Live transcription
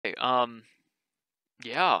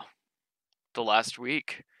Yeah, the last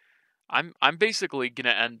week. I'm basically gonna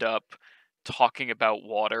end up talking about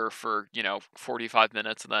water for, 45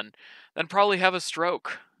 minutes and then probably have a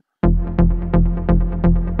stroke.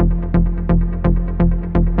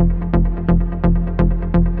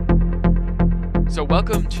 So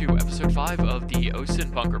welcome to episode 5 of the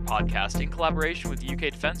Osint Bunker podcast in collaboration with the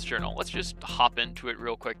UK Defence Journal. Let's just hop into it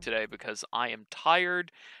real quick today because I am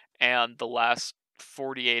tired and the last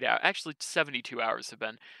 48 hours, actually 72 hours have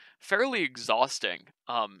been fairly exhausting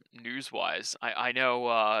news-wise. I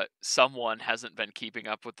know someone hasn't been keeping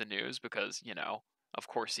up with the news because, of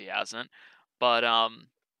course he hasn't. But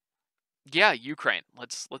yeah, Ukraine.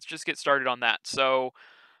 Let's just get started on that. So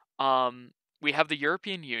we have the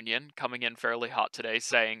European Union coming in fairly hot today,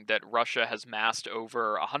 saying that Russia has massed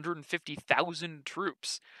over 150,000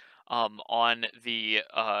 troops on the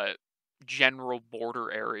general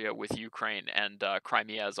border area with Ukraine and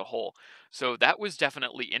Crimea as a whole. So that was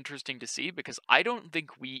definitely interesting to see because I don't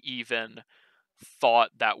think we even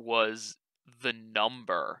thought that was the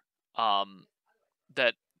number um,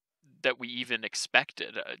 that we even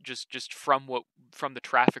expected. Just from the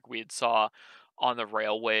traffic we had saw on the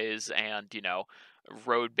railways and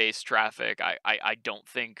road-based traffic, I don't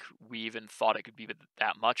think we even thought it could be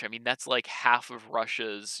that much. I mean, that's like half of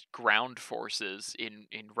Russia's ground forces in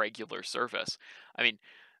regular service. I mean,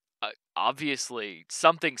 obviously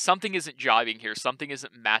something isn't jiving here. Something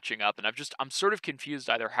isn't matching up, and I'm sort of confused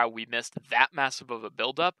either how we missed that massive of a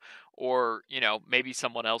buildup, or maybe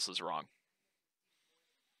someone else is wrong.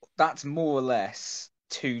 That's more or less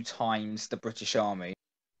 2 times the British Army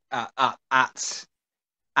at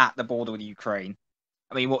the border with Ukraine.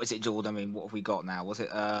 I mean, what is it, Jordan? I mean, what have we got now? Was it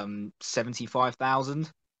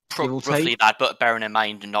 75,000, give or Roughly take? that, but bearing in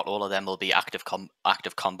mind, not all of them will be active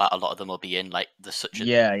combat. A lot of them will be in like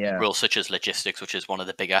Yeah. roles such as logistics, which is one of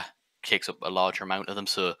the bigger, takes up a larger amount of them.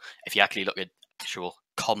 So if you actually look at actual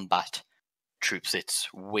combat troops, it's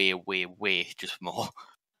way just more.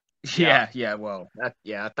 Yeah. Yeah. Well,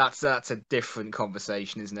 that's a different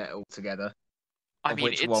conversation, isn't it? Altogether, I of mean,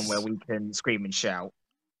 which one where it's we can scream and shout.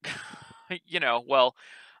 well,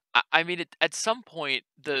 I mean, at some point,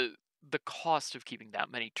 the cost of keeping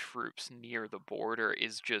that many troops near the border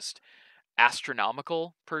is just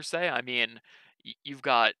astronomical per se. I mean, you've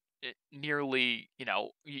got nearly,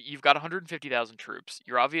 you've got 150,000 troops.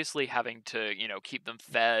 You're obviously having to, keep them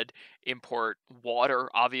fed, import water.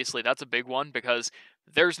 Obviously, that's a big one because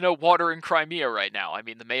there's no water in Crimea right now. I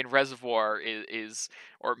mean, the main reservoir is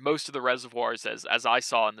or most of the reservoirs, as I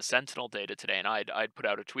saw in the Sentinel data today, and I'd put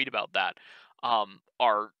out a tweet about that,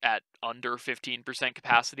 are at under 15%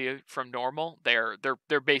 capacity from normal. They're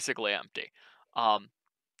basically empty. Um,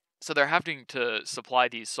 so they're having to supply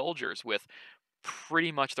these soldiers with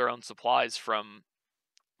pretty much their own supplies from,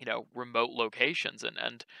 remote locations,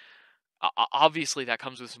 and obviously that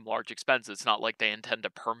comes with some large expenses. It's not like they intend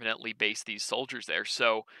to permanently base these soldiers there,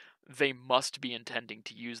 so they must be intending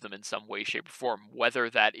to use them in some way, shape, or form,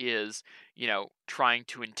 whether that is, trying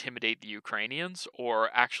to intimidate the Ukrainians or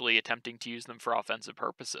actually attempting to use them for offensive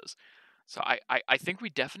purposes. So I think we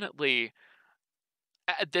definitely,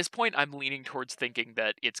 at this point, I'm leaning towards thinking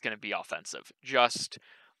that it's going to be offensive. Just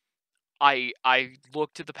I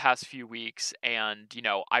looked at the past few weeks, and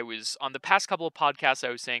I was on the past couple of podcasts,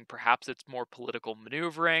 I was saying perhaps it's more political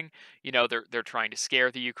maneuvering. They're trying to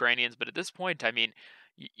scare the Ukrainians, but at this point, I mean,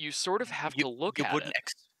 you sort of have You to look you at wouldn't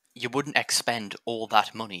it. you wouldn't expend all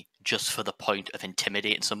that money just for the point of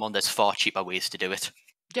intimidating someone. There's far cheaper ways to do it.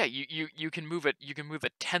 Yeah, you can move it. You can move a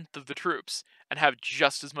tenth of the troops and have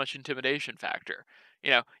just as much intimidation factor.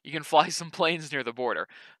 You can fly some planes near the border.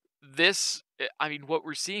 I mean, what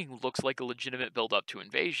we're seeing looks like a legitimate build up to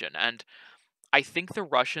invasion, and I think the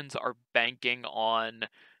Russians are banking on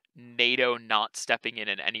NATO not stepping in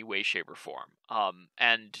any way, shape, or form.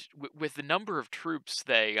 And with the number of troops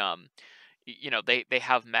they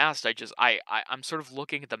have massed, I'm sort of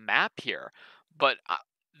looking at the map here, but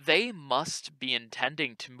they must be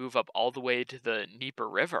intending to move up all the way to the Dnieper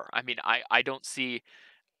River. I mean, I don't see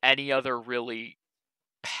any other really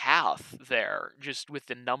path there, just with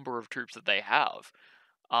the number of troops that they have.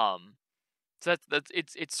 Um, so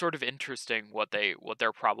it's sort of interesting what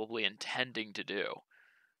they're probably intending to do.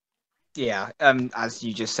 Yeah. As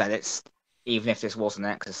you just said, it's even if this was an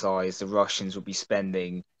exercise, the Russians would be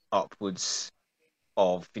spending upwards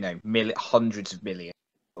of hundreds of millions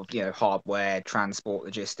of hardware, transport,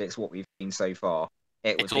 logistics. What we've seen so far,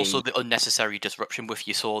 it would It's also be the unnecessary disruption. With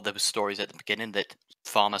you saw there were stories at the beginning that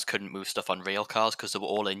farmers couldn't move stuff on rail cars because they were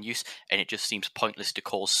all in use, and it just seems pointless to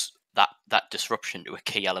cause that disruption to a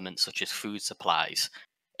key element such as food supplies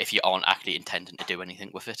if you aren't actually intending to do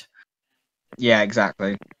anything with it. Yeah,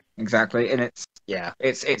 exactly, and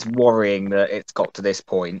it's worrying that it's got to this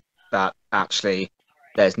point that actually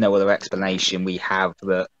there's no other explanation we have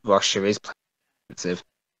that Russia is expensive.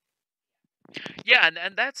 Yeah,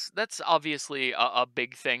 and that's obviously a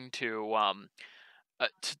big thing to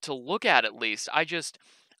look at least.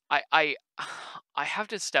 I I have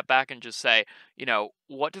to step back and just say,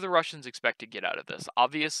 what do the Russians expect to get out of this?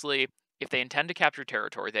 Obviously, if they intend to capture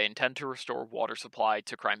territory, they intend to restore water supply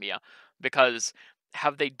to Crimea, because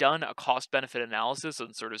have they done a cost benefit analysis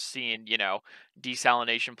and sort of seen,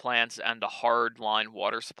 desalination plants and the hard line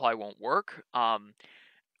water supply won't work?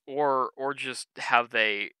 Or just have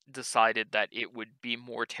they decided that it would be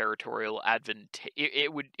more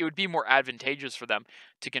it would be more advantageous for them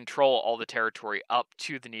to control all the territory up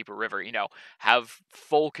to the Dnieper River, have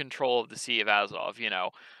full control of the Sea of Azov,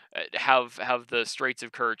 have the Straits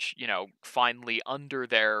of Kerch, finally under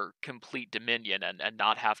their complete dominion, and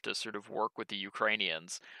not have to sort of work with the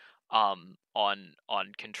Ukrainians on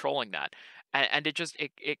controlling that. And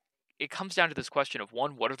it comes down to this question of,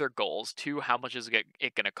 one, what are their goals? Two, how much is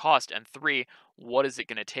it going to cost? And three, what is it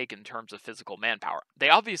going to take in terms of physical manpower? They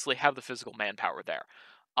obviously have the physical manpower there.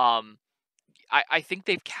 Um, I think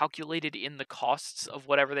they've calculated in the costs of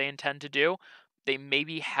whatever they intend to do. They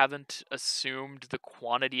maybe haven't assumed the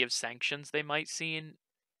quantity of sanctions they might see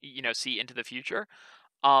into the future.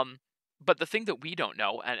 Um, but the thing that we don't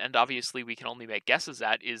know, and obviously we can only make guesses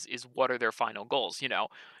at, is what are their final goals?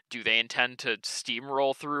 Do they intend to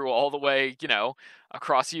steamroll through all the way,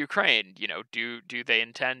 across Ukraine? Do they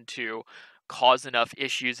intend to cause enough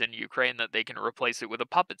issues in Ukraine that they can replace it with a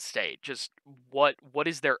puppet state? Just what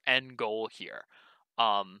is their end goal here?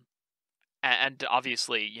 Um, and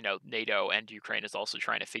obviously, NATO and Ukraine is also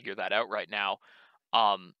trying to figure that out right now.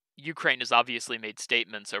 Ukraine has obviously made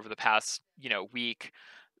statements over the past, week.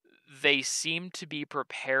 They seem to be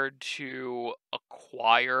prepared to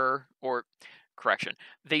acquire, or correction,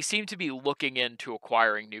 they seem to be looking into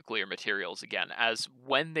acquiring nuclear materials again, as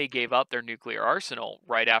when they gave up their nuclear arsenal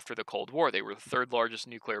right after the Cold War, they were the third largest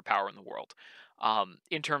nuclear power in the world.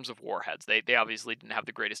 In terms of warheads, they obviously didn't have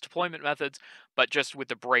the greatest deployment methods, but just with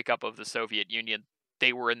the breakup of the Soviet Union,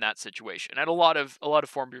 they were in that situation, and a lot of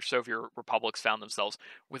former Soviet republics found themselves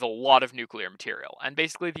with a lot of nuclear material, and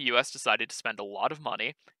basically the U.S. decided to spend a lot of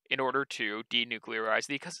money in order to denuclearize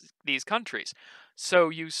these countries. So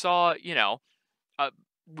you saw, uh,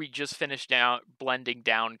 we just finished down blending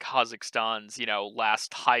down Kazakhstan's,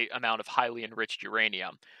 last high amount of highly enriched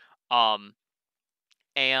uranium. Um,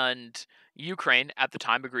 and Ukraine at the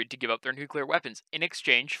time agreed to give up their nuclear weapons in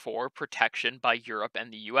exchange for protection by Europe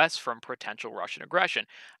and the US from potential Russian aggression.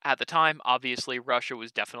 At the time, obviously, Russia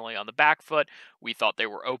was definitely on the back foot. We thought they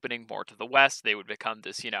were opening more to the West. They would become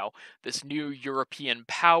this new European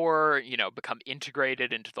power, become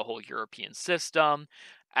integrated into the whole European system.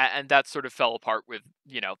 And that sort of fell apart with,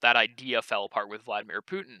 that idea fell apart with Vladimir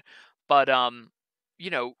Putin. But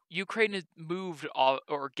Ukraine had moved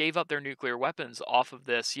or gave up their nuclear weapons off of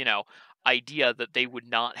this, idea that they would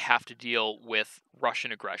not have to deal with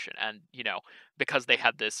Russian aggression, and because they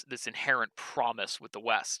had this inherent promise with the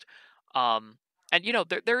West. Um, and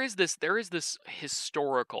there is this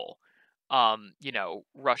historical,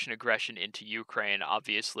 Russian aggression into Ukraine.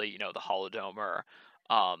 Obviously, the Holodomor,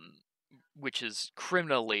 um, which is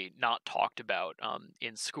criminally not talked about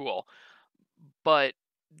in school, but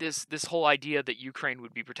this whole idea that Ukraine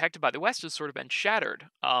would be protected by the West has sort of been shattered,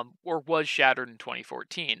 or was shattered in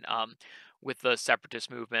 2014, with the separatist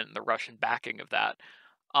movement and the Russian backing of that.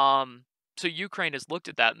 So Ukraine has looked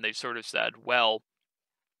at that and they've sort of said, well,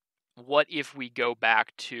 what if we go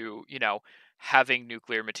back to having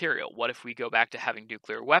nuclear material? What if we go back to having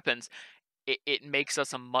nuclear weapons? It makes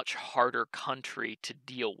us a much harder country to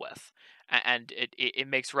deal with. And it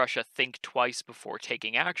makes Russia think twice before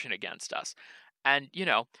taking action against us. And,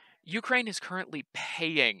 Ukraine is currently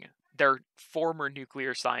paying their former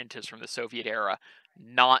nuclear scientists from the Soviet era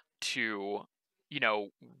not to, you know,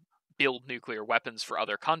 build nuclear weapons for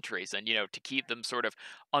other countries, and, to keep them sort of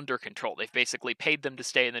under control. They've basically paid them to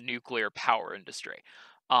stay in the nuclear power industry.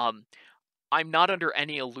 Um, I'm not under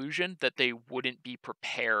any illusion that they wouldn't be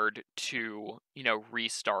prepared to,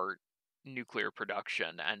 restart nuclear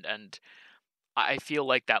production, and I feel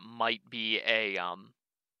like that might be a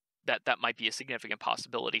significant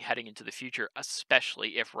possibility heading into the future,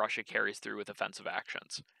 especially if Russia carries through with offensive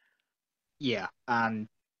actions. Yeah, and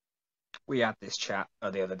we had this chat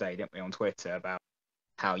the other day, didn't we, on Twitter about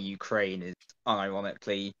how Ukraine is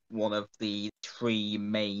unironically one of the three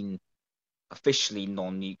main officially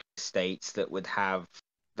non-nuclear states that would have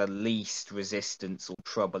the least resistance or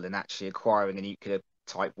trouble in actually acquiring a nuclear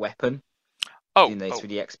type weapon. Oh, Through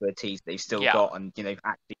the expertise they've still yeah. got, and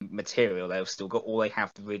actually material they've still got. All they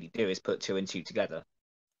have to really do is put two and two together.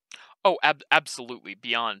 Oh, absolutely,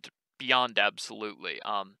 beyond absolutely.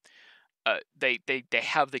 They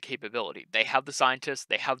have the capability. They have the scientists.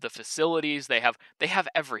 They have the facilities. They have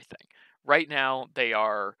everything. Right now, they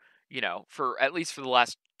are, for at least for the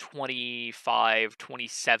last 25,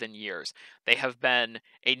 27 years, they have been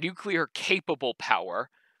a nuclear capable power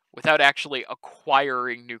without actually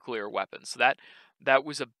acquiring nuclear weapons. So that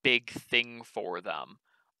was a big thing for them.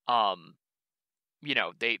 Um,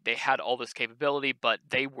 they had all this capability, but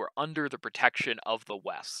they were under the protection of the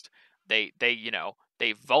West. They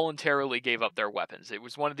voluntarily gave up their weapons. It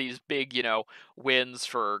was one of these big, wins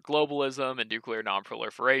for globalism and nuclear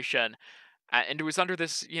nonproliferation. And it was under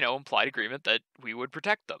this, implied agreement that we would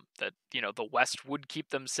protect them, that, the West would keep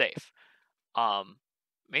them safe. Um,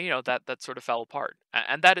 that sort of fell apart.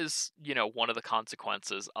 And that is, one of the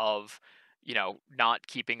consequences of, not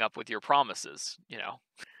keeping up with your promises. Yeah.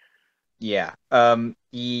 Yeah,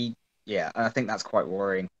 and I think that's quite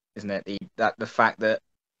worrying, isn't it? The fact that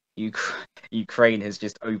Ukraine has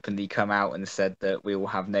just openly come out and said that we will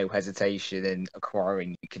have no hesitation in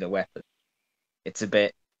acquiring nuclear weapons. It's a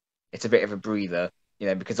bit of a breather,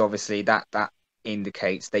 because obviously that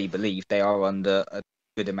indicates they believe they are under a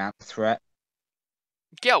good amount of threat.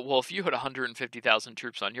 Yeah, well, if you had 150,000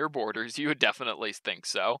 troops on your borders, you would definitely think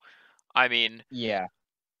so. I mean, Yeah,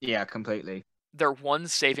 yeah, completely. their one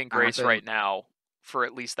saving And I grace think, right now for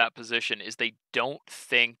at least that position is they don't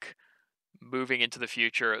think moving into the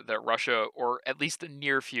future that Russia, or at least the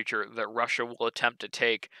near future, that Russia will attempt to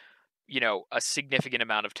take, a significant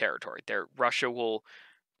amount of territory. Russia will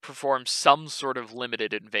perform some sort of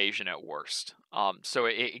limited invasion at worst. So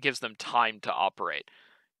it gives them time to operate,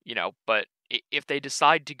 but if they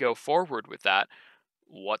decide to go forward with that,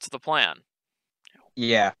 what's the plan?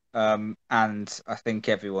 yeah, and I think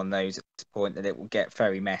everyone knows at this point that it will get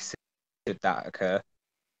very messy should that occur.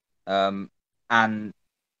 And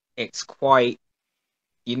it's quite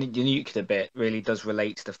the nuclear bit really does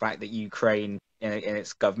relate to the fact that Ukraine, in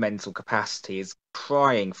its governmental capacity, is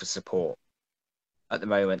crying for support at the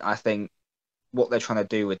moment. I think what they're trying to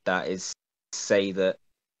do with that is say that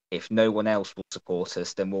if no one else will support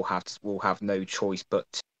us, then we'll have no choice but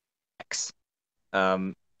to X.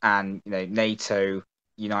 And NATO,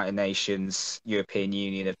 United Nations, European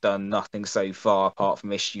Union have done nothing so far apart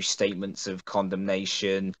from issue statements of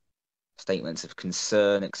condemnation, statements of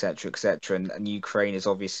concern, etc., etc. And Ukraine is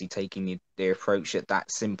obviously taking the approach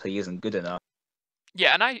that simply isn't good enough.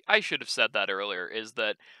 Yeah, and I should have said that earlier, is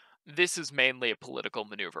that this is mainly a political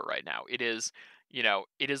maneuver right now. It is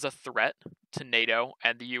a threat to NATO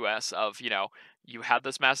and the US of, you had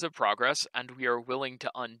this massive progress and we are willing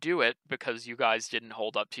to undo it because you guys didn't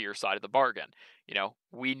hold up to your side of the bargain.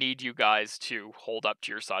 We need you guys to hold up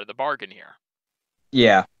to your side of the bargain here.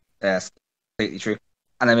 Yeah, that's completely true.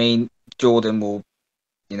 And I mean, Jordan will,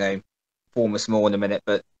 form us more in a minute,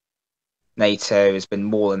 but NATO has been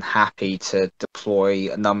more than happy to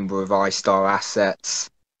deploy a number of I-Star assets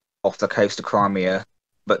off the coast of Crimea,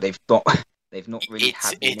 but they've not really It's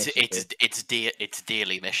had the it's initiative. it's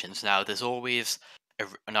daily missions now. There's always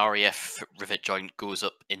an RAF rivet joint goes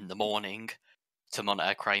up in the morning to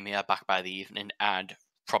monitor Crimea, back by the evening, and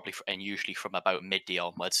usually from about midday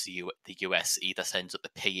onwards, the US either sends up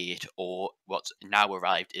a P8 or what's now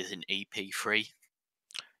arrived is an EP3.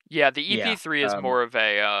 Yeah, the Yeah, EP3 is more of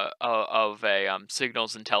a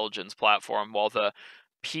signals intelligence platform, while the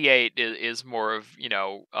P8 is more of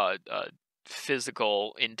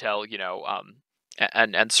physical intel,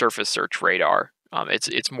 and surface search radar.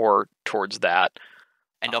 It's more towards that.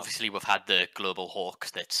 And um, obviously we've had the global hawk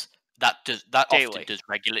that often daily. does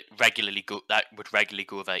regularly go that would regularly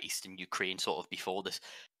go over eastern Ukraine sort of before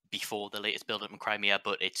the latest build up in Crimea,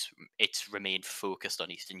 but it's remained focused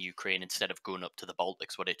on eastern Ukraine instead of going up to the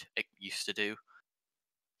Baltics, what it used to do.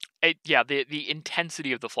 Yeah, the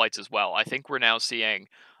intensity of the flights as well. I think we're now seeing,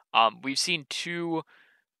 we've seen two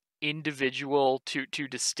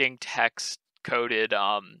distinct hex coded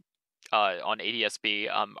on ADSB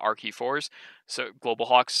RQ4s, so Global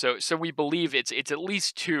Hawks. So we believe it's at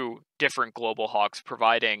least two different Global Hawks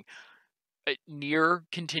providing near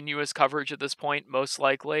continuous coverage at this point, most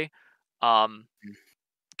likely. Um,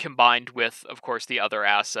 Combined with, of course, the other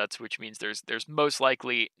assets, which means there's most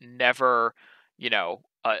likely never,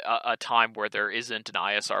 a time where there isn't an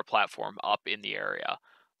ISR platform up in the area.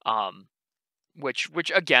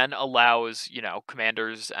 Which again allows,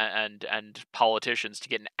 commanders and politicians to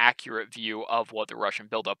get an accurate view of what the Russian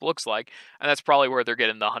buildup looks like, and that's probably where they're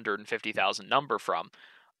getting the 150,000 number from.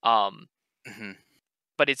 Um, Mhm.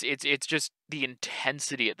 but it's just the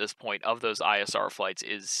intensity at this point of those ISR flights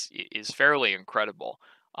is fairly incredible.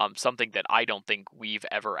 Something that I don't think we've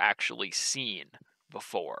ever actually seen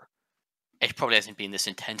before. It probably hasn't been this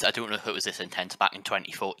intense. I don't know if it was this intense back in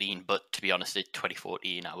 2014, but to be honest, in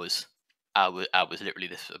 2014, I was literally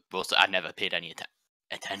this. I never paid any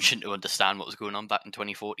attention to understand what was going on back in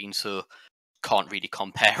 2014, so can't really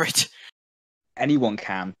compare it. Anyone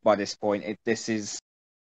can by this point. This is,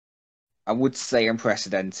 I would say,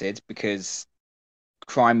 unprecedented because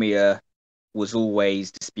Crimea was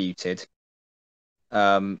always disputed.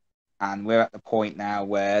 And we're at the point now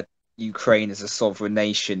where Ukraine as a sovereign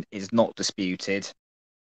nation is not disputed,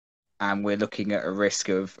 and we're looking at a risk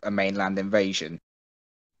of a mainland invasion.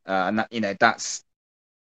 And that, that's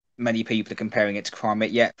many people are comparing it to Crimea.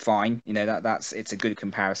 Yeah, fine. That's it's a good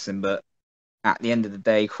comparison, but at the end of the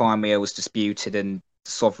day, Crimea was disputed, and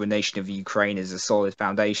the sovereign nation of Ukraine is a solid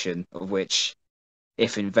foundation of which,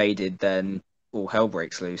 if invaded, then all hell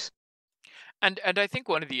breaks loose. And I think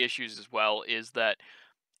one of the issues as well is that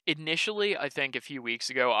initially, I think a few weeks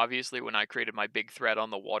ago, obviously, when I created my big thread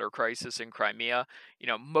on the water crisis in Crimea,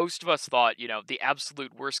 most of us thought, the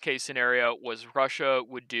absolute worst case scenario was Russia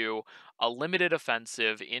would do a limited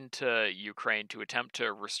offensive into Ukraine to attempt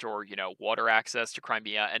to restore, water access to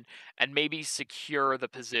Crimea and maybe secure the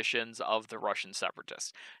positions of the Russian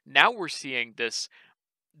separatists. Now we're seeing this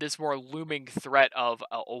more looming threat of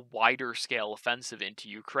a wider scale offensive into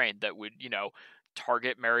Ukraine that would,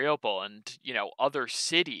 target Mariupol and, other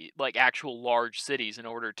city, like actual large cities in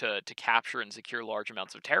order to capture and secure large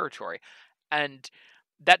amounts of territory. And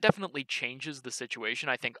that definitely changes the situation,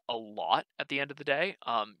 I think, a lot at the end of the day.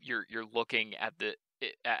 You're looking at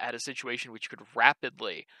at a situation which could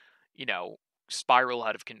rapidly, you know, spiral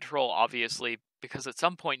out of control, obviously, because at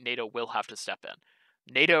some point NATO will have to step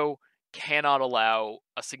in. NATO cannot allow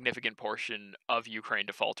a significant portion of Ukraine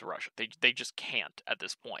to fall to Russia. They just can't at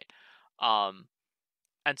this point. Um,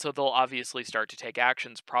 and so they'll obviously start to take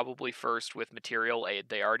actions, probably first with material aid.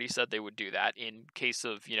 They already said they would do that in case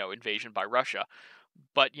of, invasion by Russia.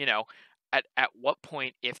 But, at what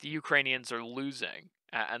point, if the Ukrainians are losing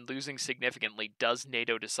and losing significantly, does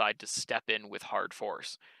NATO decide to step in with hard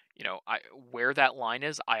force? Where that line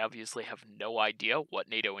is, I obviously have no idea what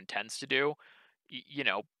NATO intends to do.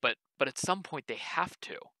 But at some point they have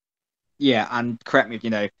to. Yeah, and correct me if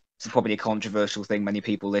it's probably a controversial thing. Many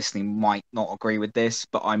people listening might not agree with this,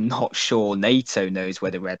 but I'm not sure NATO knows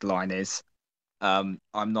where the red line is. I'm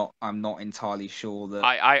not entirely sure that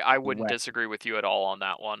I the wouldn't West. disagree with you at all on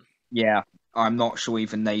that one. Yeah, I'm not sure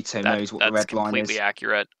even NATO knows what the That's red line completely is.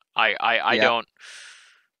 accurate. I Yeah, don't.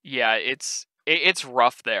 Yeah, it's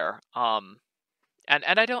rough there. And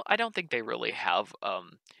I don't think they really have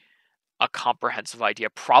a comprehensive idea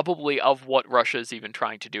probably of what Russia is even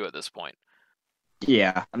trying to do at this point.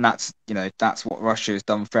 yeah, and that's what Russia has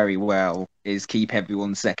done very well, is keep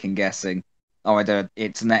everyone second guessing. Either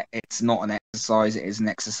it's not an exercise, it is an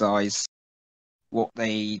exercise. What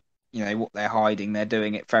they're hiding, they're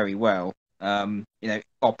doing it very well.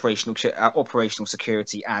 Operational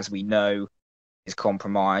security, as we know, is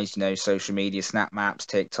compromised. Social media, snap maps,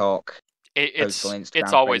 TikTok, It, posts on it's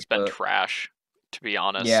Instagram, always been Facebook. trash, to be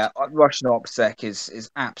Yeah, honest. Russian OPSEC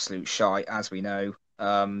is absolute shite, as we know.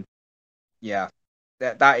 Yeah,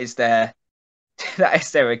 that is their that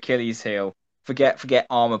is their Achilles heel. Forget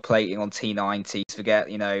armor plating on T90s. Forget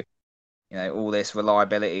all this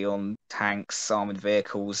reliability on tanks, armored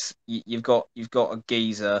vehicles. You've got a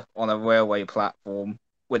geezer on a railway platform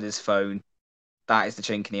with his phone. That is the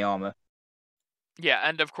chink in the armor. Yeah,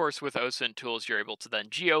 and of course with Osint tools you're able to then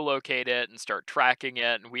geolocate it and start tracking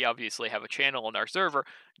it, and we obviously have a channel on our server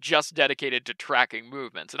just dedicated to tracking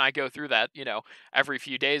movements. And I go through that, every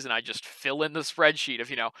few days and I just fill in the spreadsheet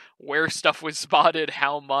of, where stuff was spotted,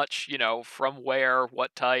 how much, from where,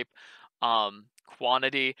 what type,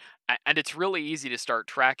 quantity. And it's really easy to start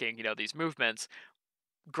tracking, these movements.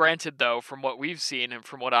 Granted, though, from what we've seen and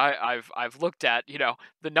from what I've looked at,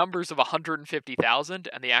 the numbers of 150,000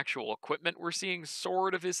 and the actual equipment we're seeing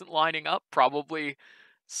sort of isn't lining up. Probably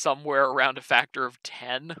somewhere around a factor of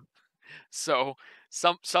 10. So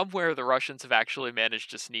somewhere the Russians have actually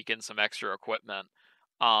managed to sneak in some extra equipment.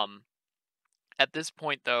 Um, at this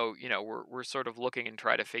point, though, we're sort of looking and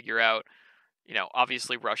try to figure out,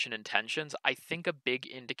 obviously Russian intentions. I think a big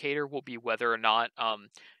indicator will be whether or not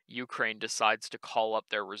Ukraine decides to call up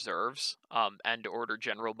their reserves and order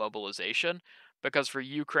general mobilization. Because for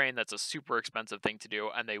Ukraine, that's a super expensive thing to do,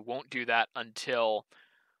 and they won't do that until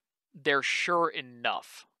they're sure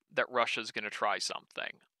enough that Russia's going to try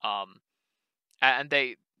something. And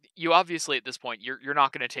you obviously at this point you're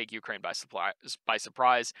not going to take Ukraine by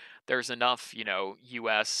surprise. There's enough,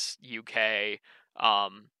 U.S., UK,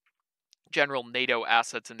 um, general NATO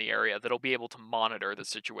assets in the area that'll be able to monitor the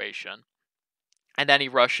situation. And any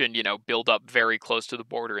Russian, build-up very close to the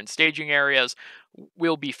border in staging areas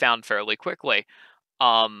will be found fairly quickly,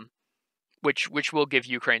 um, which will give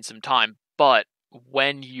Ukraine some time. But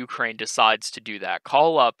when Ukraine decides to do that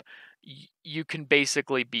call up, you can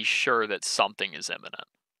basically be sure that something is imminent.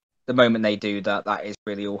 The moment they do that, that is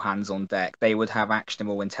really all hands on deck. They would have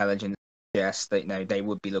actionable intelligence. Yes, that they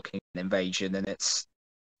would be looking at an invasion, and it's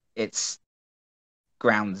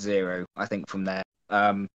ground zero. I think from there.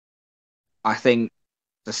 I think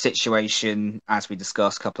the situation, as we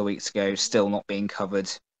discussed a couple of weeks ago, still not being covered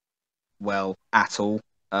well at all.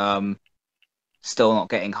 Still not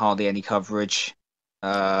getting hardly any coverage.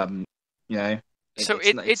 You know, So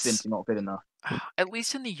it's it's simply not good enough. at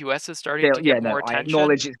least in the US is starting Still, to yeah, get no, more I attention.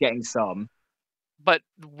 acknowledge it's getting some. But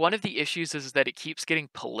one of the issues is that it keeps getting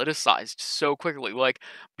politicized so quickly. Like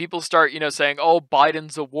people start, saying, "Oh,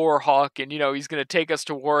 Biden's a war hawk, and he's going to take us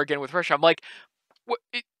to war again with Russia." I'm like, what?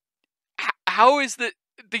 How is the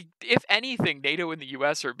if anything, NATO and the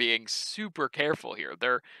U.S. are being super careful here.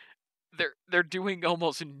 They're doing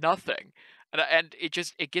almost nothing, and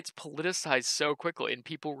it gets politicized so quickly, and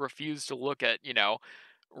people refuse to look at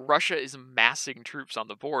Russia is massing troops on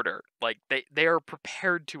the border. Like they are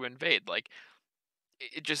prepared to invade. Like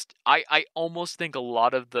it just I almost think a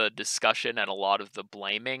lot of the discussion and a lot of the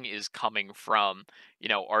blaming is coming from,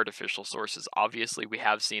 artificial sources. Obviously, we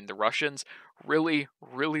have seen the Russians really,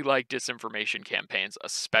 really like disinformation campaigns,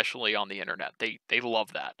 especially on the internet. They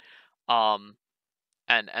love that. Um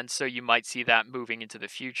and so you might see that moving into the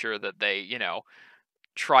future that they,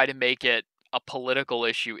 try to make it a political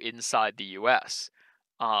issue inside the US.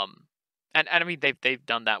 Um, and I mean they've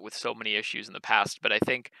done that with so many issues in the past, but I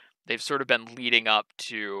think they've sort of been leading up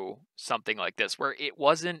to something like this where it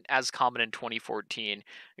wasn't as common in 2014.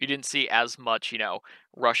 You didn't see as much,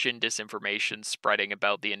 Russian disinformation spreading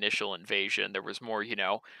about the initial invasion. There was more,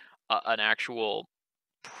 an actual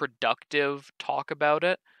productive talk about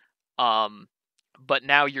it. Um, but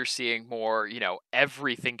now you're seeing more,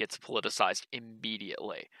 everything gets politicized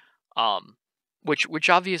immediately. Um, which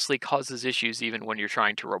obviously causes issues even when you're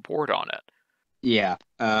trying to report on it. Yeah.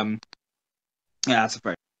 Yeah, that's a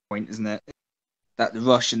very good point, isn't it? That the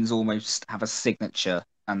Russians almost have a signature,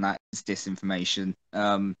 and that is disinformation.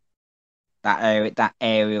 That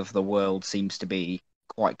area of the world seems to be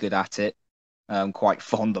quite good at it, quite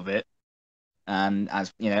fond of it. And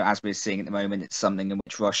as you know, as we're seeing at the moment, it's something in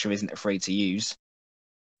which Russia isn't afraid to use.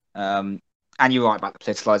 Um, and you're right about the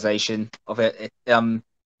politicalization of it.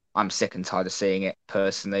 I'm sick and tired of seeing it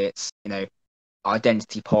personally. It's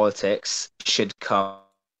identity politics should come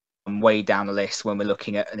way down the list when we're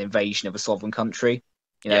looking at an invasion of a sovereign country.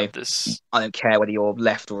 Yeah, I this don't care whether you're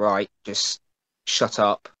left or right. Just shut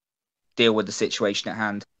up, deal with the situation at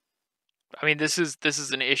hand. I mean this is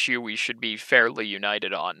an issue we should be fairly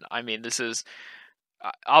united on. I mean, this is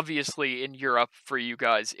obviously in Europe for you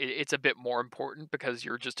guys, it's a bit more important because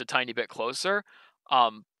you're just a tiny bit closer.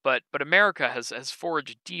 But America has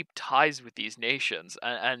forged deep ties with these nations,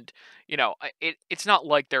 and it's not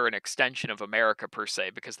like they're an extension of America per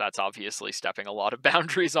se, because that's obviously stepping a lot of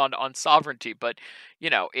boundaries on sovereignty. But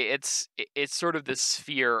it's sort of this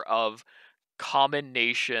sphere of common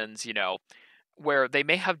nations, where they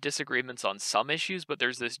may have disagreements on some issues, but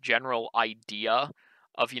there's this general idea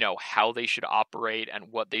of, how they should operate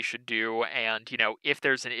and what they should do. And, if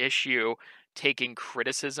there's an issue, taking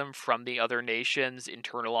criticism from the other nations,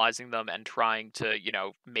 internalizing them, and trying to,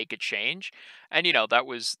 make a change. And,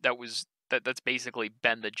 that's basically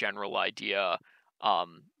been the general idea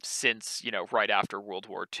since, right after World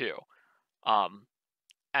War II. Um,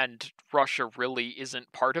 and Russia really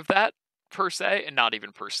isn't part of that per se, and not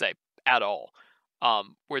even per se at all.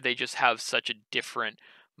 Where they just have such a different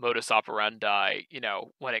modus operandi,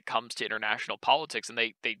 when it comes to international politics, and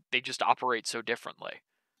they just operate so differently.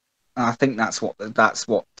 And I think that's what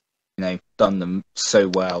done them so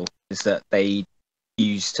well is that they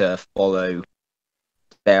used to follow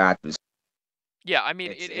their adversary. Yeah, I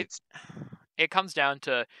mean It's it comes down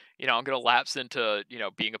to, I'm going to lapse into,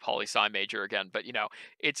 being a poli sci major again, but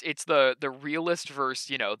it's the realist versus,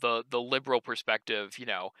 the liberal perspective,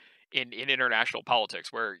 in international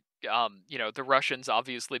politics, where the Russians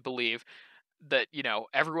obviously believe that,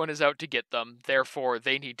 everyone is out to get them, therefore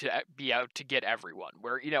they need to be out to get everyone,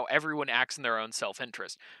 where, everyone acts in their own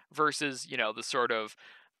self-interest, versus, the sort of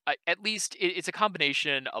at least it's a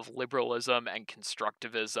combination of liberalism and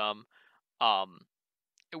constructivism. um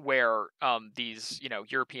where these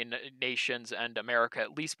European nations and America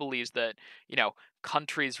at least believes that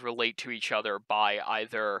countries relate to each other by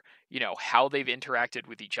either how they've interacted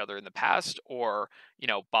with each other in the past, or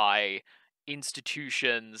by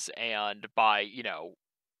institutions, and by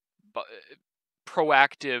bu-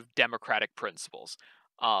 proactive democratic principles.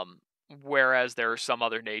 um Whereas there are some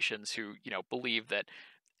other nations who believe that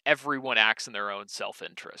everyone acts in their own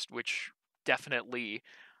self-interest, which definitely,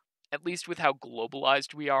 at least with how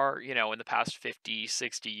globalized we are, in the past 50,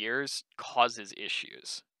 60 years, causes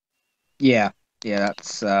issues. Yeah, yeah,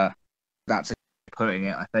 that's a good way of putting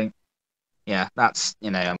it. I think. Yeah, that's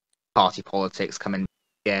party politics coming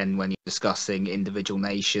again when you're discussing individual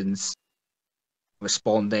nations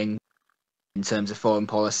responding in terms of foreign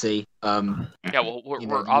policy. Yeah, well, we're The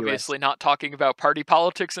US. obviously not talking about party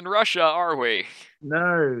politics in Russia, are we?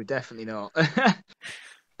 No, definitely not.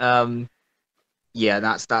 um, yeah,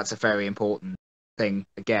 that's a very important thing.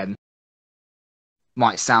 Again,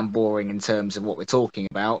 might sound boring in terms of what we're talking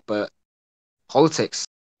about, but politics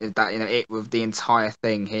is that it with the entire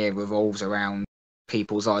thing here revolves around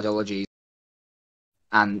people's ideologies,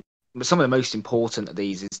 and some of the most important of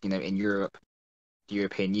these is in Europe, the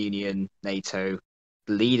European Union, NATO.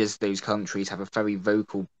 The leaders of those countries have a very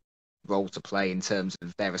vocal role to play in terms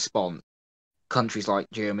of their response. Countries like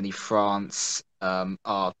Germany, France,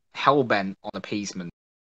 are hell bent on appeasement.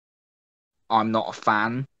 I'm not a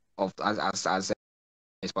fan of as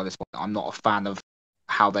is by this point. I'm not a fan of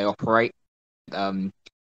how they operate. Um,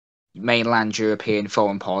 Mainland European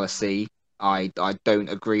foreign policy, I don't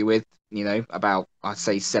agree with. About I'd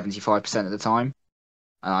say 75% of the time,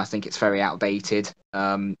 and I think it's very outdated.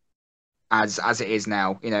 As it is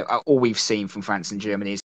now, all we've seen from France and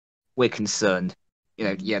Germany is we're concerned.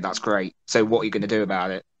 Yeah, that's great. So what are you going to do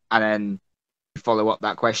about it? And then follow up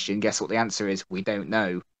that question. Guess what the answer is? We don't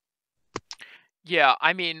know. Yeah,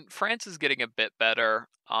 I mean, France is getting a bit better.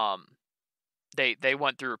 They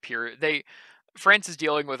went through a period. France is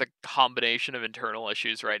dealing with a combination of internal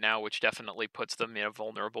issues right now, which definitely puts them in a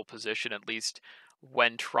vulnerable position, at least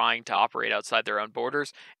when trying to operate outside their own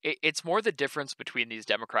borders. It's more the difference between these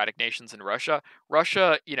democratic nations and Russia.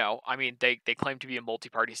 Russia, I mean, they claim to be a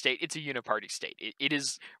multi-party state. It's a uniparty state. It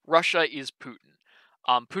is Russia is Putin.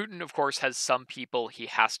 Putin, of course, has some people he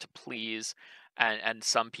has to please, and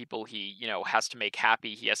some people he has to make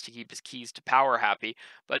happy. He has to keep his keys to power happy,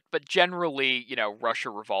 but generally,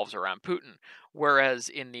 Russia revolves around Putin. Whereas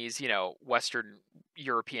in these, Western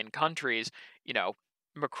European countries, you know,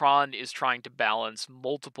 Macron is trying to balance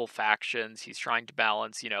multiple factions. He's trying to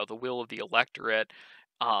balance, the will of the electorate,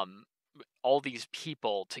 um, all these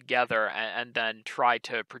people together, and then try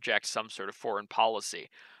to project some sort of foreign policy.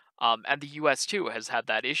 And the U.S. too has had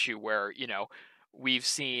that issue where, we've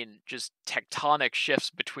seen just tectonic shifts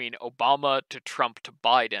between Obama to Trump to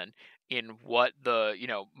Biden in what the,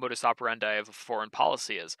 modus operandi of a foreign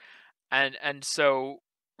policy is. And so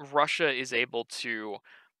Russia is able to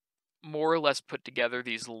more or less put together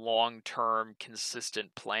these long-term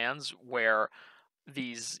consistent plans where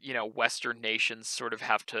these, Western nations sort of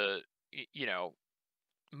have to,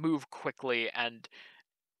 move quickly and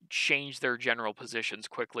change their general positions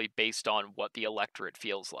quickly based on what the electorate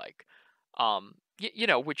feels like.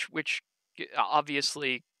 Which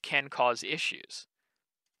obviously can cause issues.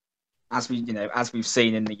 As we've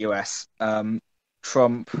seen in the US,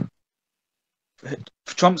 Trump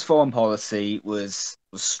Trump's foreign policy was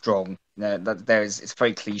strong. It's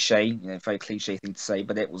very cliche, very cliche thing to say,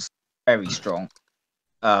 but it was very strong.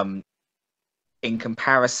 Um, in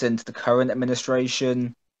comparison to the current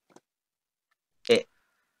administration,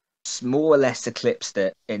 it's more or less eclipsed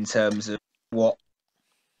it in terms of what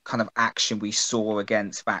kind of action we saw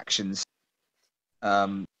against factions.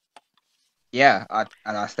 Um, yeah, I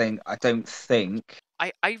don't think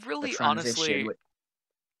I the really transition. honestly,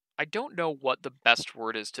 I don't know what the best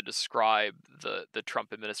word is to describe the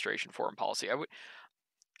Trump administration foreign policy. I would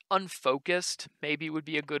Unfocused maybe would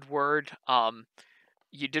be a good word.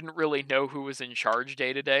 You didn't really know who was in charge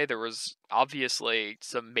day to day. There was obviously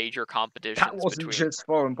some major That competitions wasn't between. just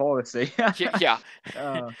foreign policy. Yeah.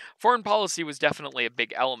 uh, Foreign policy was definitely a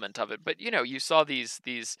big element of it, but you saw these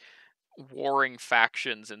warring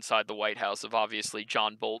factions inside the White House of obviously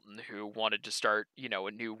John Bolton, who wanted to start,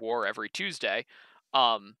 a new war every Tuesday.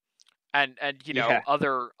 Um and yeah,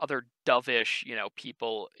 other dovish,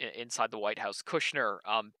 people inside the White House. Kushner,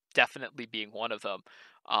 definitely being one of them.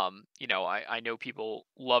 I know people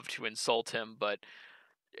love to insult him, but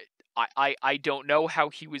I don't know how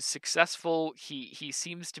he was successful. He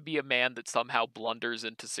seems to be a man that somehow blunders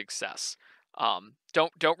into success.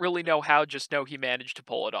 Don't really know how, just know he managed to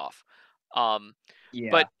pull it off. Um, Yeah.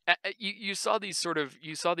 but you saw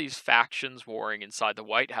these factions warring inside the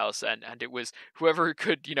White House, and it was whoever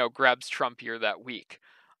could grabs Trump here that week.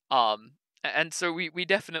 And so we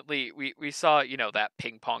definitely we saw that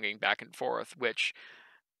ping ponging back and forth, which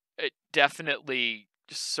it definitely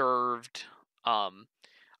served.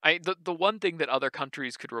 The one thing that other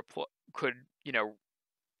countries could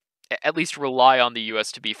at least rely on the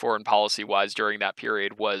U.S. to be foreign policy wise during that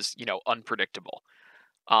period was unpredictable.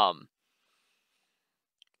 Um,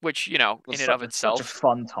 which Was in and of such a itself,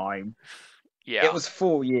 fun time. It yeah. was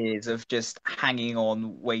 4 years of just hanging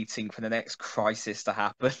on, waiting for the next crisis to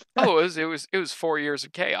happen. Oh, it was 4 years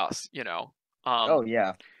of chaos. Um, Oh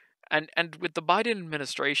yeah, and with the Biden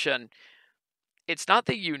administration, it's not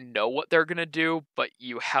that you know what they're gonna do, but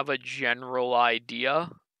you have a general idea.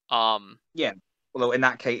 Um, yeah. Although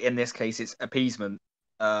in this case, it's appeasement,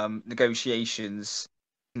 negotiations,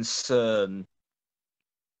 concern.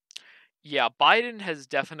 yeah, Biden has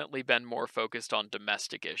definitely been more focused on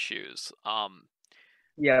domestic issues.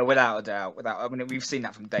 Yeah, Uh, without a doubt. I mean, we've seen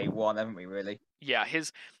that from day one, haven't we? Really? yeah,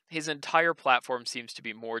 his entire platform seems to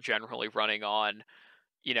be more generally running on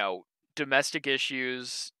you know domestic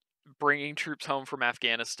issues, bringing troops home from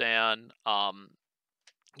Afghanistan.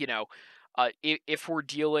 You know, if we're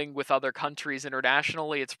dealing with other countries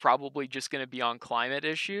internationally, it's probably just going to be on climate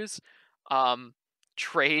issues. Um,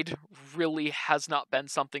 Trade really has not been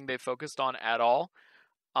something they focused on at all.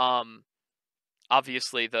 Um,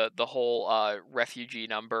 Obviously, the whole refugee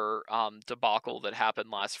number debacle that happened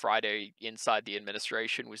last Friday inside the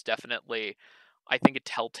administration was definitely, I think, a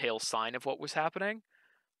telltale sign of what was happening.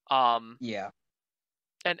 Um, Yeah,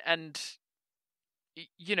 and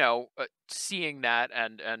seeing that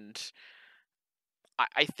and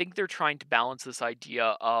I think they're trying to balance this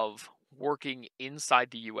idea of working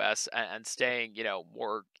inside the U.S. and staying,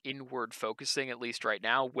 more inward focusing, at least right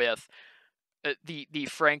now, with the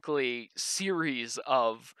frankly series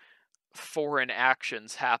of foreign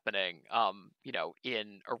actions happening.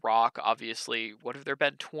 In Iraq, obviously, what have there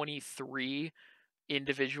been? 23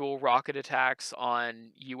 individual rocket attacks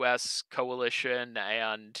on U.S. coalition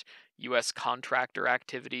and U.S. contractor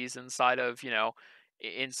activities inside of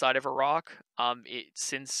Iraq.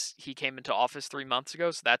 Since he came into office 3 months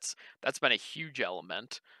ago, so that's been a huge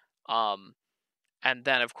element. Um, and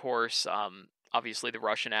then of course, obviously the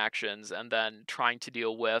Russian actions, and then trying to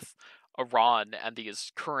deal with Iran and the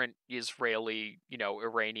current Israeli,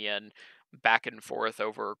 Iranian back and forth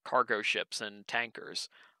over cargo ships and tankers.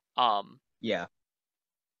 Um, yeah.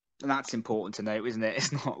 And that's important to note, isn't it?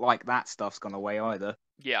 It's not like that stuff's gone away either.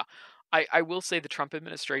 Yeah. I will say the Trump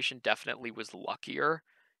administration definitely was luckier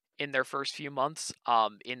in their first few months,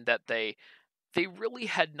 in that they really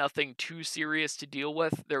had nothing too serious to deal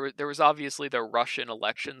with. There was obviously the Russian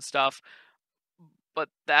election stuff, but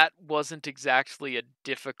that wasn't exactly a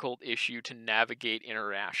difficult issue to navigate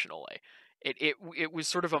internationally. It was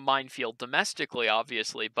sort of a minefield domestically,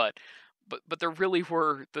 obviously, but there really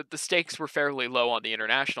were the stakes were fairly low on the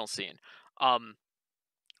international scene. Um,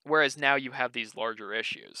 Whereas now you have these larger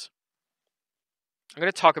issues. I'm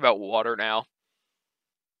going to talk about water now,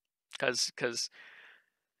 because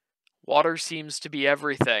water seems to be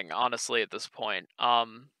everything, honestly, at this point.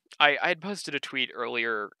 I had posted a tweet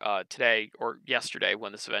earlier today or yesterday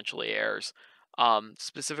when this eventually airs,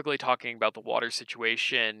 specifically talking about the water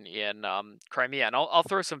situation in Crimea, and I'll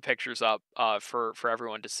throw some pictures up for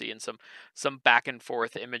everyone to see, and some back and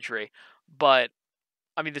forth imagery. But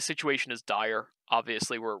I mean, the situation is dire.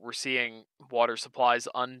 Obviously, we're seeing water supplies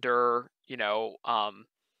under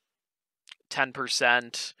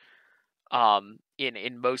 10%,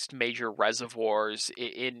 in most major reservoirs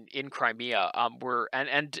in Crimea. We're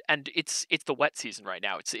and it's the wet season right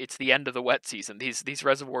now. It's the end of the wet season. These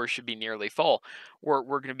reservoirs should be nearly full. We're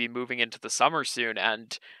going to be moving into the summer soon,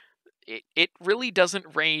 and it really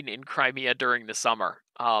doesn't rain in Crimea during the summer.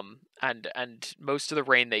 And most of the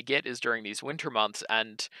rain they get is during these winter months,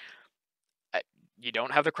 and uh, you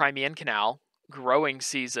don't have the Crimean Canal. Growing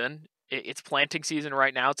season. It's planting season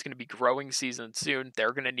right now. It's going to be growing season soon.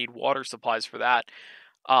 They're going to need water supplies for that.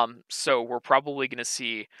 So we're probably going to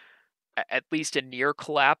see at least a near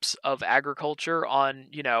collapse of agriculture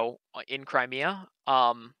in Crimea.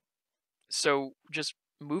 So just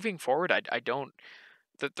moving forward, I don't.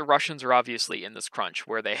 The Russians are obviously in this crunch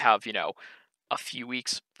where they have a few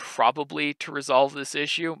weeks probably to resolve this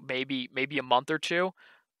issue, maybe a month or two,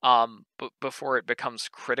 but before it becomes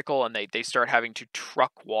critical and they start having to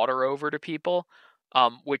truck water over to people,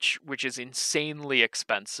 which is insanely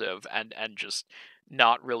expensive and just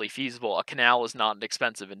not really feasible. A canal is not an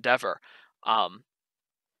expensive endeavor. Um,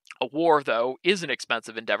 A war, though, is an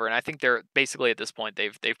expensive endeavor, and I think they're basically at this point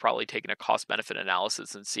they've probably taken a cost benefit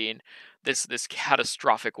analysis and seen this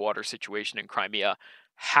catastrophic water situation in Crimea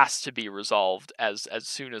has to be resolved as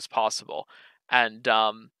soon as possible. And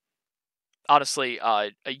honestly,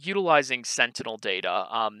 utilizing Sentinel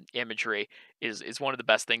data imagery is one of the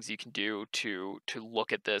best things you can do to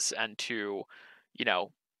look at this and to, you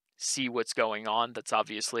know, see what's going on. That's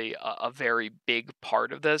obviously a very big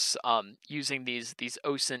part of this. Using these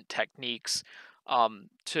Osint techniques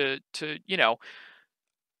to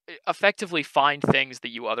effectively find things that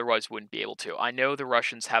you otherwise wouldn't be able to. I know the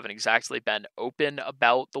Russians haven't exactly been open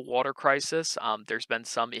about the water crisis. There's been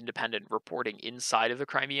some independent reporting inside of the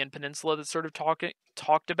Crimean Peninsula that sort of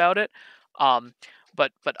talked about it. Um,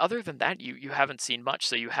 but other than that, you haven't seen much.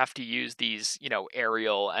 So you have to use these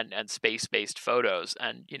aerial and space based photos,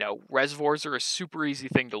 and reservoirs are a super easy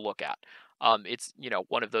thing to look at. It's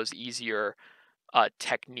one of those easier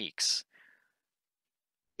techniques.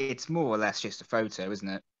 It's more or less just a photo, isn't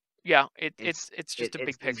it? Yeah, It's it's just a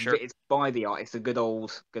big picture. it's by the eye. It's a good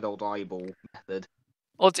old eyeball method.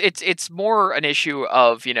 Well, it's more an issue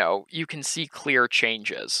of, you can see clear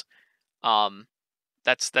changes. Um,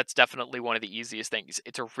 that's definitely one of the easiest things.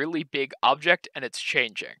 It's a really big object and it's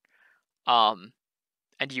changing. Um,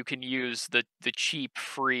 and you can use the cheap,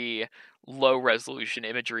 free, low resolution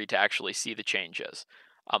imagery to actually see the changes.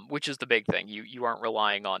 Which is the big thing. You aren't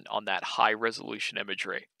relying on that high resolution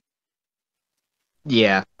imagery.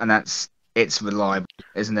 Yeah, and it's reliable,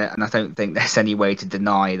 isn't it? And I don't think there's any way to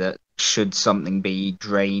deny that should something be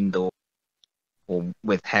drained or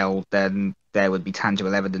withheld, then there would be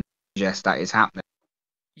tangible evidence to suggest that is happening.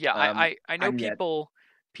 Yeah, I know And yet,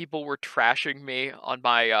 people were trashing me on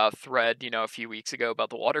my thread, a few weeks ago about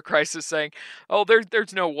the water crisis, saying, "Oh,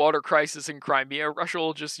 there's no water crisis in Crimea. Russia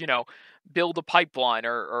will just, build a pipeline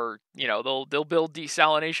or they'll build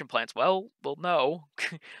desalination plants." Well, no,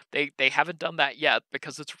 they haven't done that yet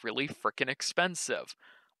because it's really freaking expensive.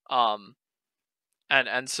 Um,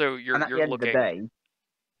 and so and at you're the end of the looking. day,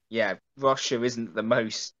 yeah, Russia isn't the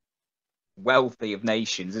most wealthy of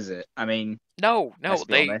nations, is it? I mean, No, let's no,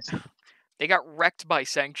 be honest. they got wrecked by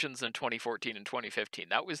sanctions in 2014 and 2015.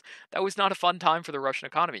 That was not a fun time for the Russian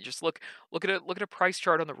economy. Just look at a price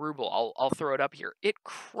chart on the ruble. I'll throw it up here. It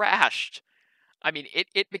crashed. I mean,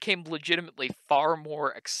 it became legitimately far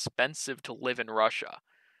more expensive to live in Russia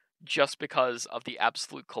just because of the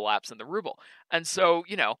absolute collapse in the ruble. And so,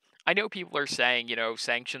 I know people are saying,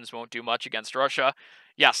 sanctions won't do much against Russia.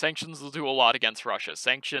 Yeah, sanctions will do a lot against Russia.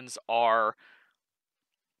 Sanctions are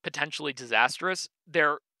potentially disastrous.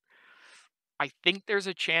 I think there's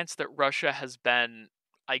a chance that Russia has been,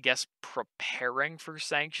 I guess, preparing for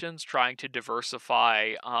sanctions, trying to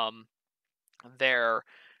diversify their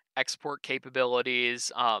export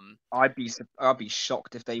capabilities. I'd be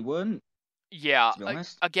shocked if they weren't, Yeah, to be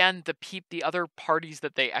honest. again, the other parties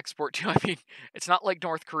that they export to. I mean, it's not like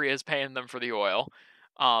North Korea is paying them for the oil.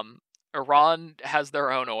 Um, Iran has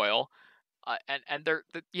their own oil, and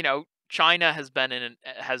China has been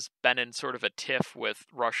in sort of a tiff with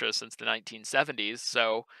Russia since the 1970s.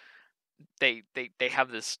 So they have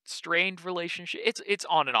this strained relationship. It's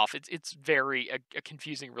on and off. It's very a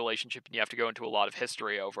confusing relationship, and you have to go into a lot of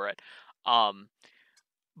history over it. Um,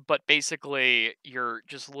 but basically, you're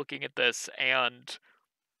just looking at this, and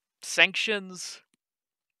sanctions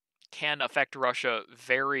can affect Russia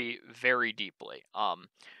very, very deeply.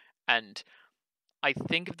 And I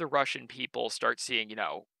think if the Russian people start seeing,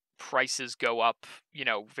 prices go up,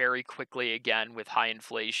 very quickly again with high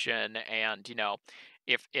inflation, and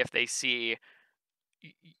if they see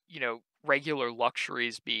regular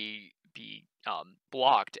luxuries be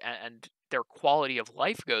blocked, and their quality of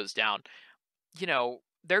life goes down,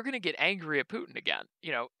 they're going to get angry at Putin again.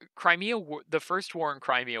 The first war in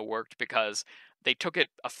Crimea worked because they took it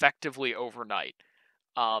effectively overnight.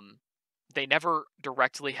 Um, they never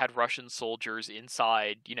directly had Russian soldiers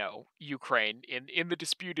inside, Ukraine in the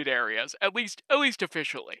disputed areas, at least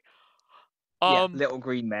officially. Yeah, Um, little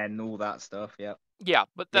green men, all that stuff. Yeah, yeah,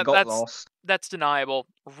 but they that got that's lost. that's deniable.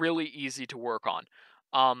 Really easy to work on.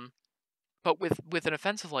 Um, But with an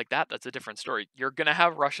offensive like that, that's a different story. You're gonna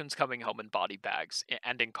have Russians coming home in body bags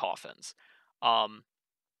and in coffins, um,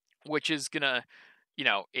 which is gonna,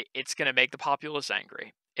 it's gonna make the populace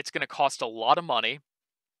angry. It's gonna cost a lot of money,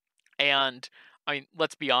 and I mean,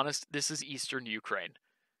 let's be honest. This is Eastern Ukraine.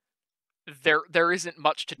 There isn't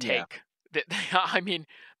much to Yeah, take. I mean,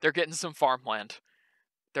 they're getting some farmland.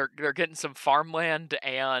 They're getting some farmland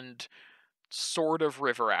and sort of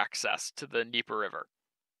river access to the Dnieper River.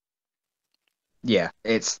 yeah.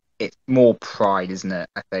 It's more pride, isn't it?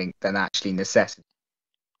 I think than actually necessity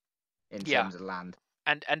in Yeah, terms of land.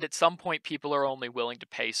 and at some point people are only willing to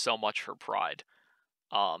pay so much for pride.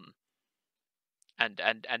 Um, and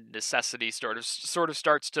necessity sort of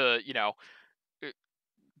starts to, uh,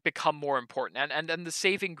 become more important. And the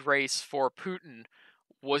saving grace for Putin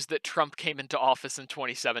was that Trump came into office in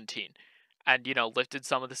 2017 and, lifted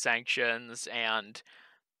some of the sanctions and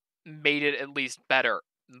made it at least better.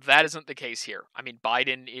 That isn't the case here. I mean,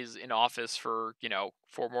 Biden is in office for,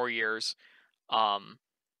 4 more years. Um,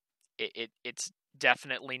 it's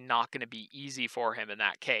definitely not going to be easy for him in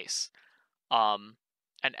that case. Um,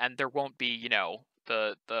 and there won't be,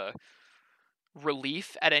 the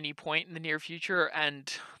relief at any point in the near future,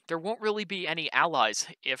 and there won't really be any allies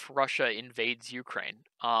if Russia invades Ukraine.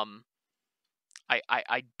 I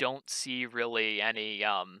don't see really any.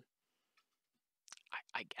 I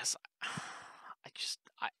guess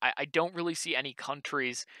I don't really see any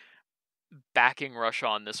countries backing Russia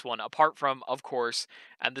on this one, apart from, of course,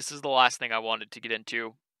 and this is the last thing I wanted to get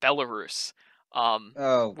into, Belarus.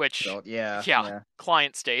 Oh Which, god, yeah, yeah, yeah.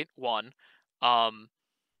 client state one. Um,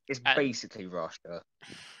 It's and basically Russia.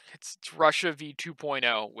 it's Russia v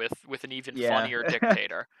 2.0 with an even Yeah. funnier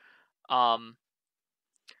dictator. Um,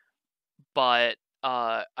 but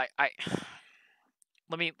I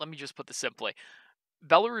let me just put this simply.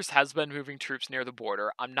 Belarus has been moving troops near the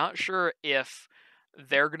border. I'm not sure if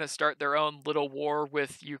they're going to start their own little war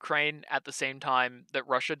with Ukraine at the same time that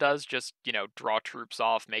Russia does, just, draw troops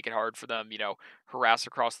off, make it hard for them, harass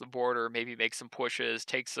across the border, maybe make some pushes,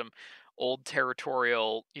 take some old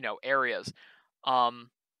territorial, areas. Um,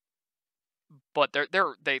 but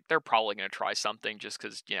they're probably going to try something just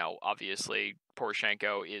because, obviously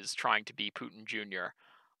Poroshenko is trying to be Putin Jr.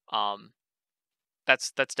 Um,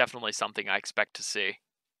 that's definitely something I expect to see.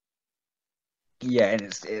 Yeah, and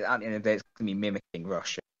at the end of the day, it's going to be mimicking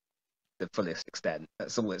Russia to the fullest extent.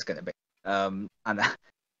 That's all it's going to be. And that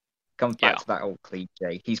comes back Yeah. to that old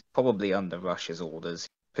cliche. He's probably under Russia's orders.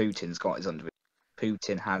 Putin's got his under.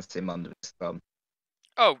 Putin has him under his thumb.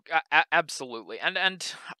 Oh, absolutely. And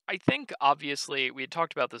I think obviously we had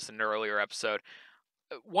talked about this in an earlier episode.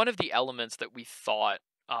 One of the elements that we thought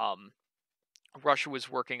um, Russia was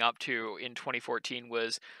working up to in 2014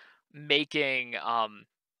 was making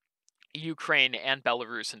Ukraine and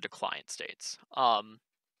Belarus into client states,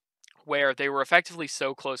 where they were effectively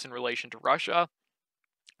so close in relation to Russia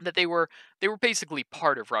that they were basically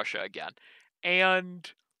part of Russia again.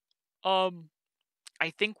 And um, I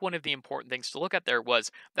think one of the important things to look at there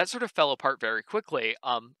was that sort of fell apart very quickly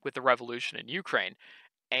with the revolution in Ukraine,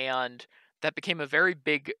 and that became a very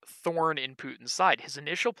big thorn in Putin's side. His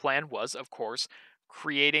initial plan was, of course,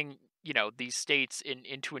 creating, these states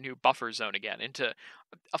into a new buffer zone again, into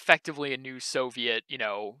effectively a new Soviet,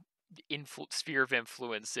 sphere of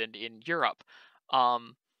influence in Europe.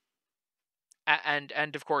 Um,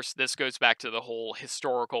 and of course, this goes back to the whole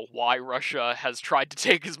historical why Russia has tried to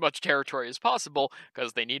take as much territory as possible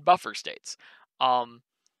because they need buffer states. Um,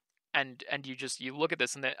 and you look at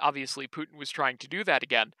this, and that obviously Putin was trying to do that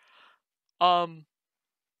again. Um,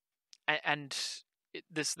 and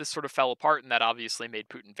this sort of fell apart, and that obviously made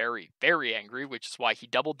Putin very, very angry, which is why he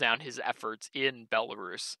doubled down his efforts in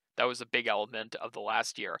Belarus. That was a big element of the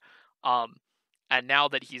last year. Um, and now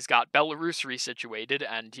that he's got Belarus resituated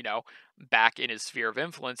and, back in his sphere of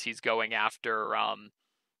influence, he's going after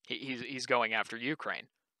he's going after Ukraine.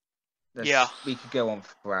 Yeah, We could go on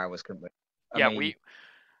for hours, couldn't we? I yeah, mean,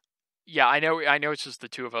 I know it's just the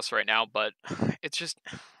two of us right now, but it's just,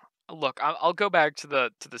 look, I'll go back to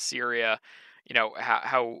the Syria,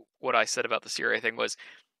 how what I said about the Syria thing was,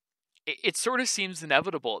 it sort of seems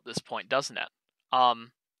inevitable at this point, doesn't it?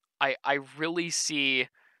 Um, I really see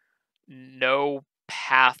no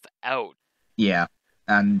path out. yeah.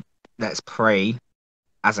 And let's pray,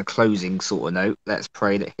 as a closing sort of note, let's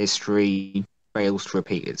pray that history fails to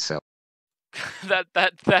repeat itself.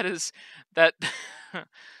 that is that.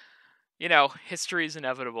 History is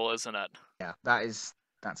inevitable, isn't it? Yeah, that's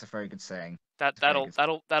a very good saying. That It's a very that'll good.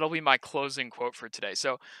 that'll that'll be my closing quote for today.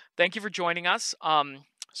 So, thank you for joining us.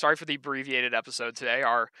 Sorry for the abbreviated episode today.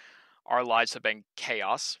 Our lives have been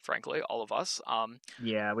chaos, frankly, all of us.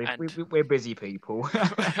 Yeah, And we're busy people.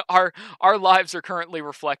 our lives are currently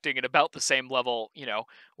reflecting at about the same level,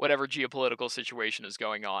 whatever geopolitical situation is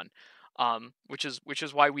going on. Which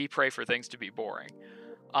is why we pray for things to be boring.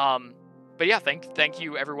 Um, but yeah, thank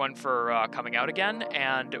you everyone for coming out again,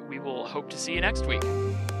 and we will hope to see you next week.